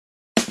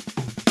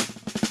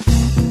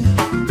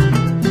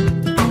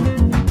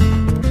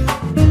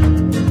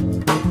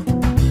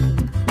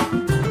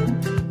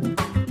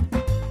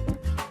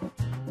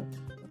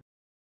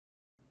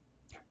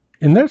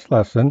In this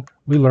lesson,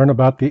 we learn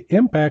about the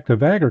impact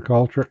of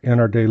agriculture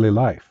in our daily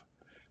life.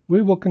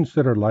 We will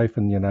consider life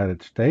in the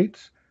United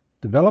States,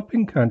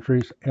 developing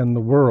countries, and the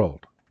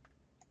world.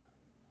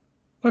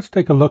 Let's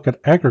take a look at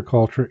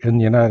agriculture in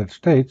the United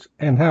States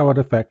and how it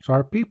affects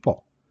our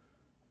people.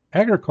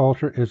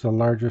 Agriculture is the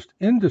largest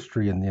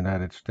industry in the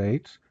United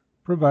States,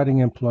 providing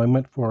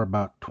employment for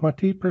about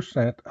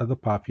 20% of the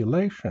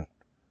population.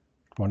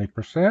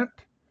 20%?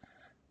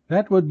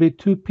 That would be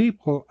 2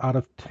 people out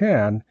of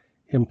 10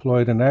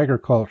 employed in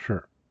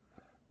agriculture.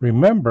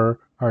 Remember,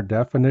 our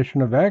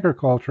definition of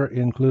agriculture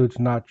includes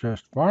not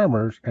just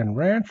farmers and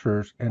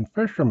ranchers and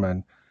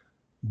fishermen,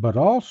 but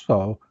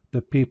also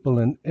the people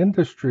in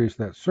industries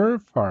that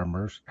serve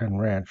farmers and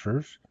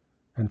ranchers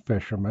and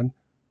fishermen,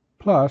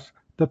 plus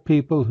the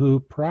people who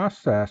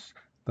process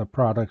the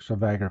products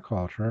of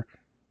agriculture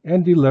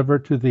and deliver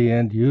to the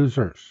end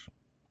users.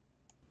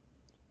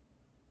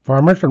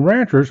 Farmers and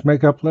ranchers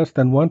make up less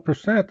than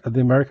 1% of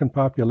the American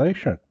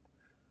population.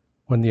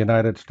 When the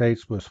United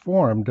States was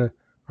formed,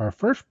 our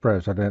first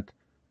president,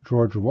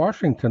 George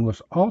Washington,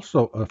 was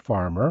also a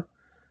farmer,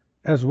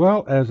 as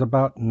well as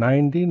about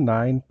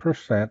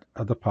 99%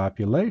 of the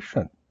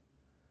population.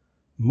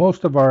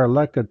 Most of our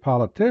elected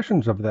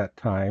politicians of that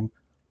time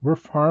were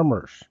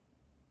farmers.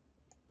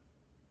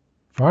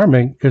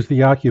 Farming is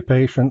the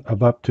occupation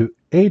of up to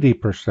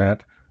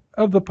 80%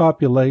 of the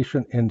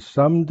population in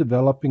some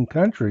developing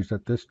countries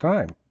at this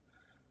time.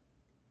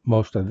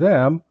 Most of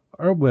them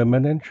are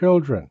women and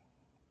children.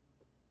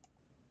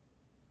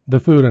 The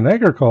Food and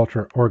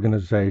Agriculture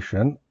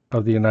Organization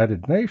of the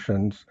United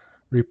Nations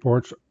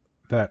reports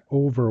that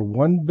over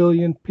 1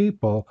 billion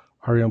people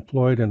are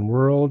employed in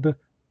world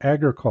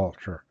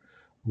agriculture,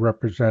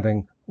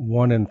 representing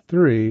 1 in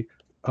 3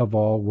 of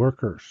all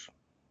workers.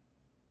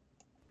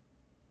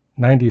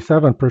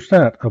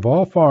 97% of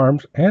all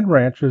farms and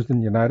ranches in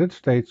the United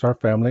States are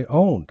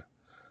family-owned.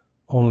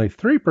 Only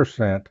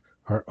 3%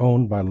 are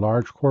owned by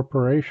large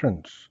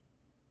corporations.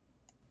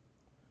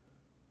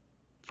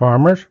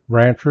 Farmers,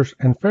 ranchers,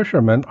 and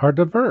fishermen are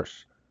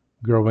diverse,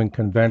 growing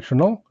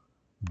conventional,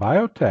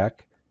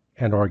 biotech,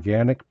 and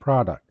organic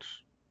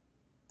products.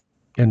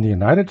 In the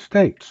United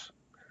States,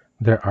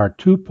 there are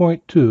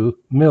 2.2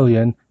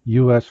 million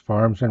U.S.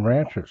 farms and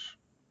ranches,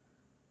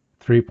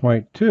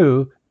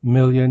 3.2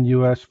 million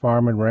U.S.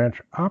 farm and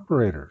ranch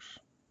operators.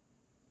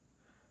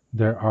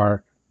 There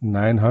are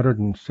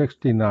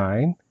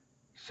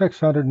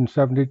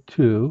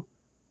 969,672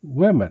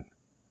 women,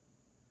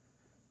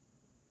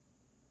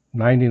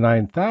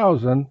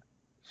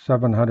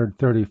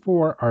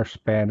 99,734 are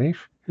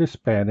Spanish,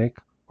 Hispanic,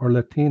 or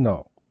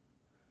Latino.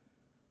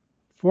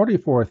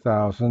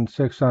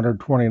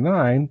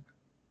 44,629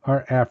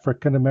 are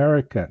African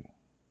American,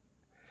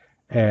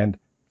 and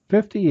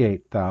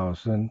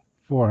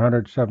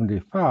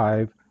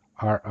 58,475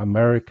 are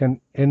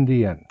American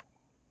Indian.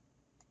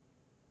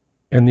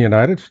 In the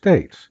United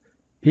States,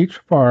 each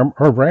farm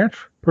or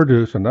ranch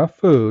produces enough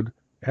food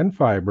and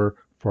fiber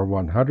for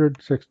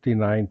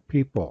 169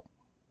 people.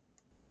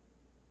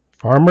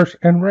 Farmers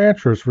and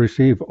ranchers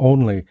receive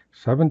only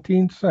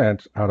 17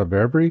 cents out of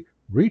every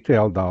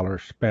retail dollar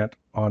spent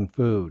on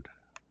food.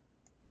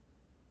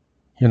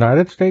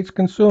 United States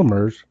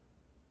consumers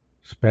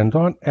spend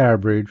on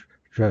average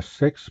just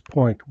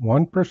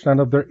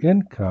 6.1% of their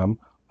income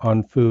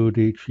on food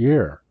each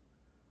year.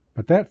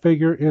 But that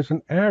figure is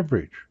an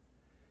average.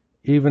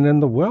 Even in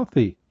the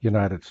wealthy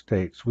United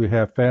States, we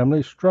have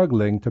families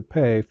struggling to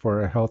pay for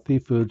a healthy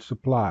food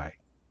supply.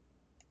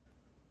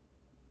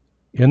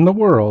 In the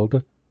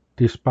world,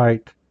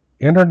 despite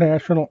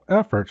international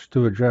efforts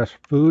to address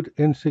food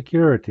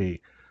insecurity,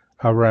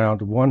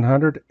 around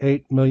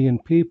 108 million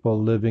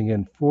people living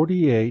in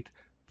 48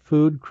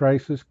 food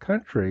crisis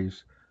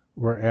countries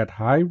were at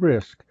high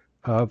risk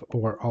of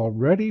or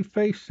already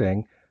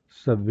facing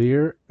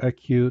severe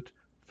acute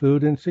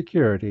food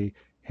insecurity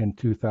in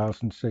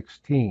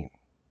 2016.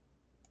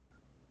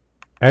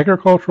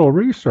 Agricultural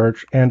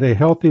research and a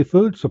healthy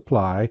food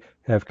supply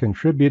have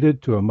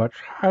contributed to a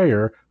much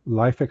higher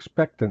life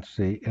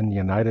expectancy in the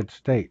United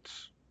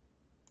States.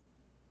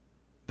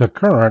 The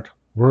current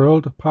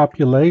world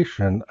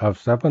population of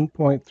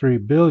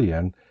 7.3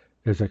 billion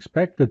is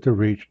expected to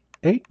reach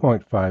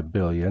 8.5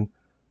 billion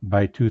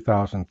by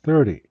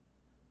 2030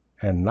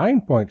 and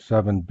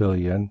 9.7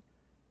 billion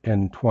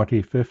in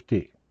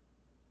 2050.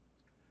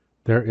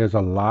 There is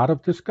a lot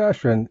of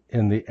discussion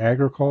in the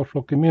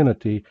agricultural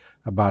community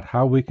about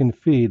how we can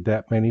feed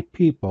that many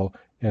people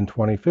in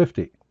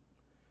 2050.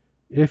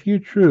 If you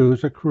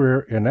choose a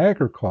career in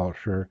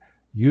agriculture,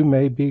 you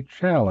may be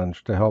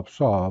challenged to help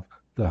solve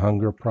the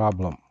hunger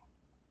problem.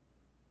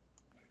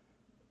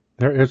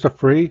 There is a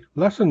free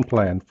lesson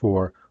plan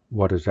for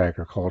What is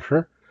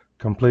Agriculture,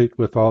 complete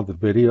with all the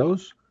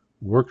videos,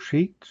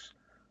 worksheets,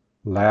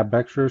 lab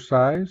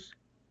exercise,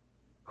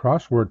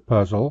 crossword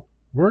puzzle,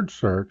 word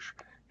search,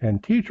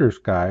 and teacher's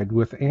guide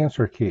with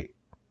answer key.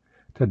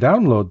 To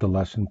download the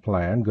lesson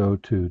plan, go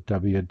to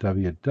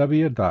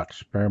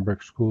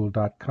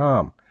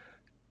www.sparrenburgschool.com.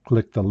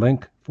 Click the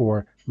link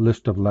for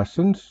List of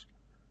Lessons.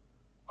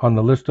 On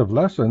the list of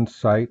lessons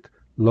site,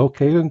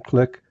 locate and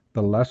click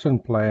the lesson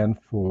plan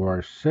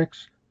for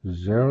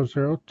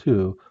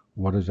 6002,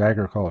 What is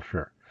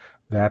Agriculture?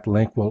 That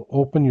link will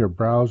open your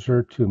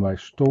browser to my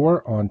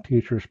store on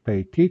Teachers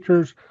Pay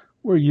Teachers,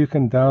 where you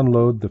can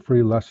download the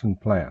free lesson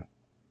plan.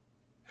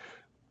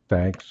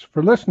 Thanks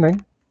for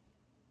listening.